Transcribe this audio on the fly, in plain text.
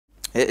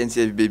Hey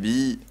NCIv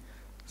baby.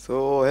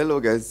 So hello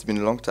guys, it's been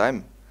a long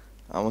time.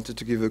 I wanted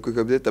to give a quick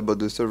update about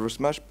the server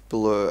smash.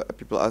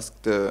 People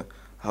asked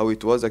how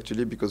it was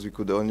actually because we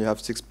could only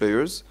have 6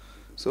 players.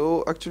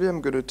 So actually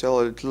I'm gonna tell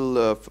a little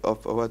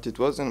of what it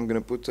was, and I'm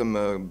gonna put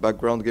some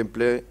background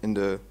gameplay in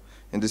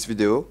this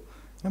video.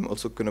 I'm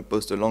also gonna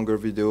post a longer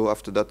video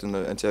after that on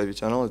the NCIv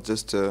channel. It's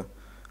just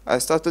I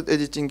started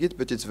editing it,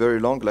 but it's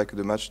very long. Like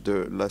the match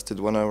lasted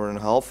 1 hour and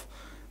a half,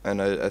 and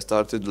I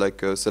started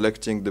like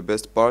selecting the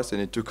best parts,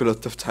 and it took a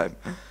lot of time.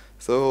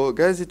 So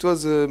guys, it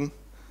was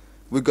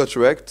we got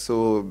wrecked.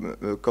 So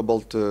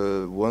Cobalt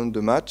won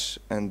the match,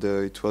 and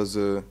it was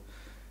a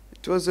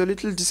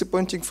little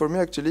disappointing for me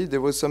actually. There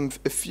was a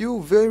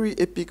few very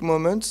epic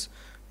moments,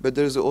 but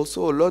there's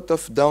also a lot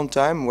of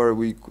downtime where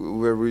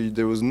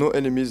there was no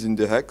enemies in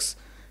the hex,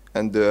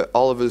 and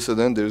all of a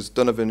sudden there's a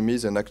ton of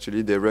enemies, and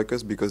actually they wreck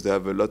us because they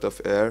have a lot of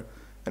air,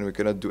 and we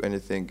cannot do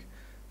anything.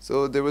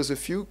 So there was a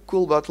few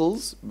cool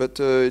battles, but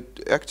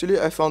actually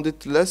I found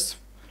it less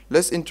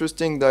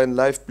interesting than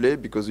live play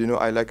because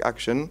I like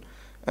action,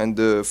 and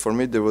for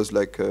me there was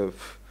like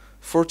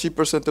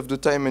 40% of the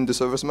time in the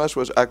server smash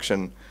was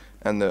action,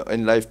 and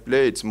in live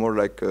play it's more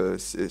like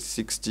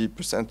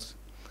 60%.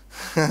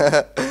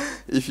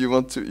 If you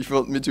want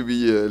me to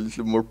be a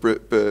little more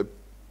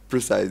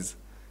precise.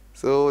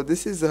 So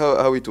this is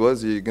how it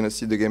was. You're gonna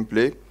see the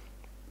gameplay.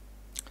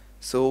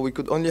 So we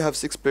could only have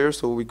 6 players,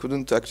 so we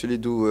couldn't actually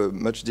do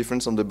much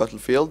difference on the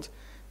battlefield.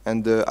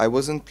 And I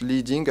wasn't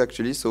leading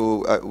actually,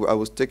 so I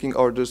was taking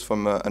orders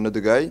from another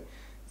guy.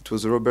 It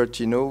was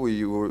Robertino.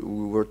 We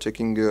were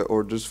taking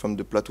orders from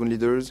the platoon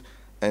leaders,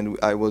 and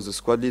I was a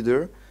squad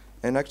leader.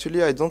 And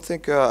actually, I don't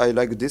think I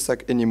like this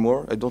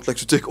anymore. I don't like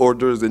to take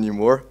orders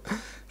anymore.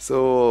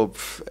 So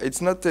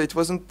it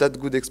wasn't that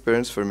good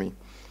experience for me.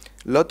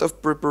 Lot of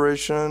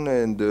preparation,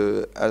 and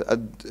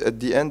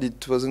at the end,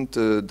 it wasn't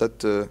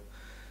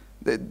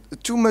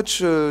too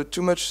much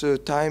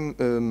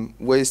time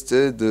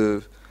wasted,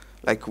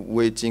 like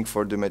waiting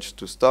for the match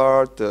to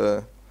start,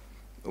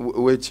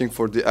 waiting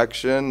for the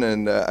action,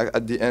 and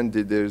at the end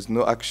there's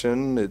no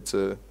action.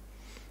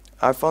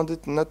 I found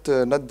it not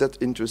that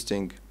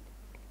interesting.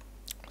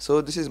 So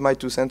this is my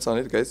 2 cents on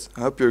it, guys.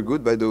 I hope you're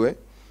good, by the way.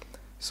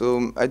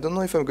 So I don't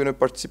know if I'm gonna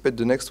participate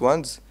the next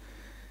ones.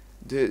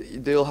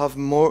 They'll have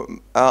more.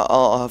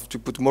 I'll have to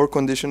put more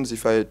conditions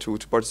if I to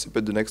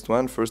participate the next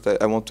one. First,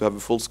 I want to have a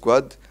full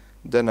squad.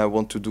 Then I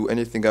want to do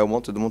anything I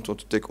want. I don't want to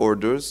take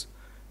orders.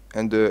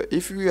 And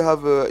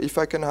if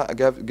I can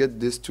get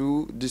these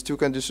two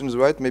conditions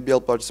right, maybe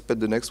I'll participate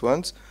the next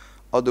ones.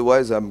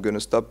 Otherwise, I'm gonna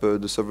stop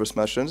the server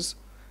smashes,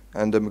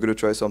 and I'm gonna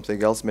try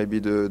something else. Maybe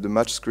the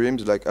match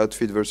scrims, like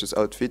outfit versus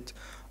outfit,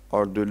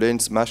 or the lane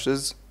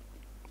smashes.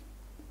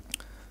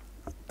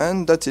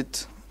 And that's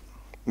it.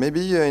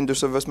 Maybe in the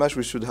server smash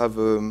we should have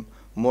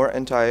more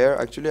anti-air.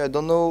 Actually, I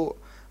don't know.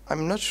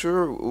 I'm not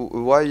sure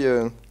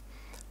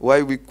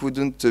why we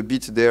couldn't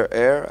beat their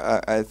air.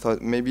 I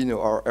thought maybe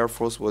our air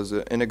force was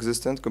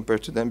inexistent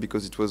compared to them,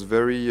 because it was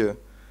very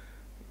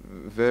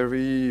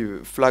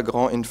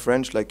flagrant in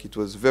French. Like it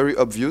was very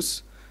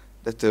obvious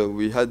that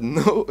we had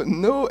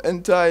no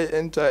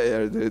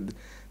anti-air.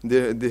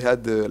 They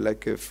had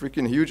like a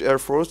freaking huge air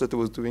force that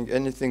was doing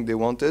anything they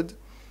wanted,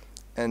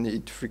 and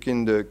it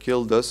freaking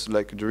killed us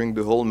like during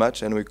the whole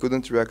match, and we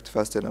couldn't react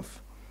fast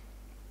enough.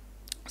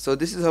 So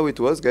this is how it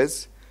was,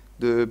 guys.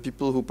 The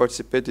people who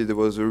participated, there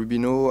was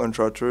Rubino,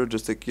 Uncharter,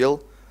 Just a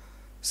Kill,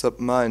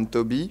 Sapma, and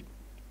Toby.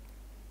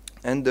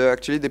 And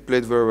actually they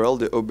played very well.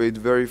 They obeyed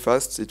very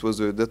fast. That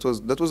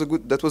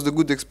was the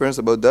good experience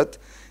about that,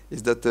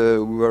 is that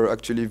we were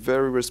actually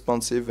very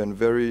responsive and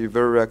very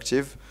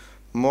reactive,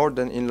 more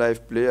than in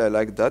live play. I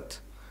like that.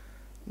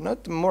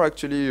 Not more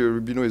actually.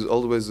 Rubino is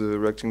always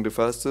reacting the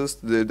fastest.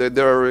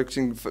 They are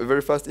reacting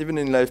very fast even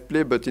in live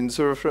play, but in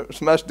server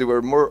smash they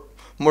were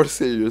more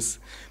serious.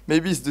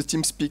 Maybe it's the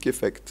Teampseak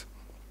effect.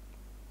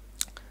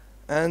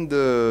 And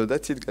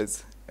that's it,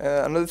 guys.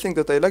 Another thing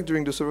that I like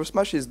during the server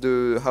smash is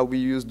how we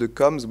use the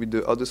comms with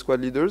the other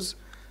squad leaders.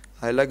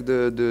 I like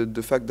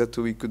the fact that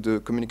we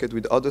could communicate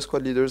with other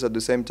squad leaders at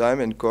the same time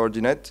and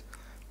coordinate,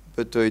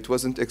 but it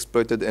wasn't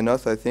exploited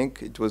enough. I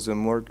think it was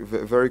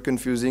very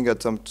confusing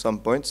at some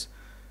points.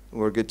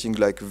 We're getting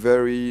like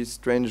very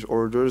strange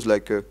orders,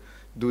 like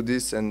do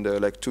this, and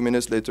like 2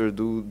 minutes later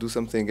do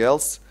something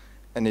else,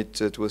 and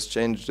it was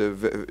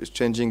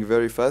changing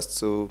very fast.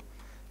 So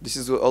this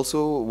is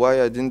also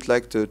why I didn't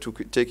like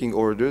taking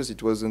orders.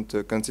 It wasn't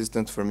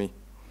consistent for me.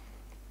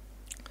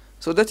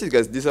 So that's it,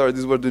 guys. These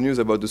were the news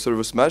about the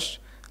server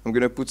smash. I'm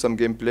gonna put some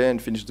gameplay and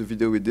finish the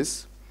video with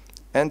this.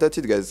 And that's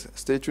it, guys.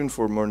 Stay tuned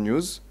for more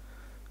news.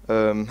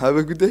 Have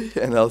a good day,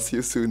 and I'll see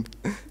you soon.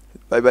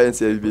 Bye bye,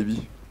 NCIv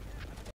baby.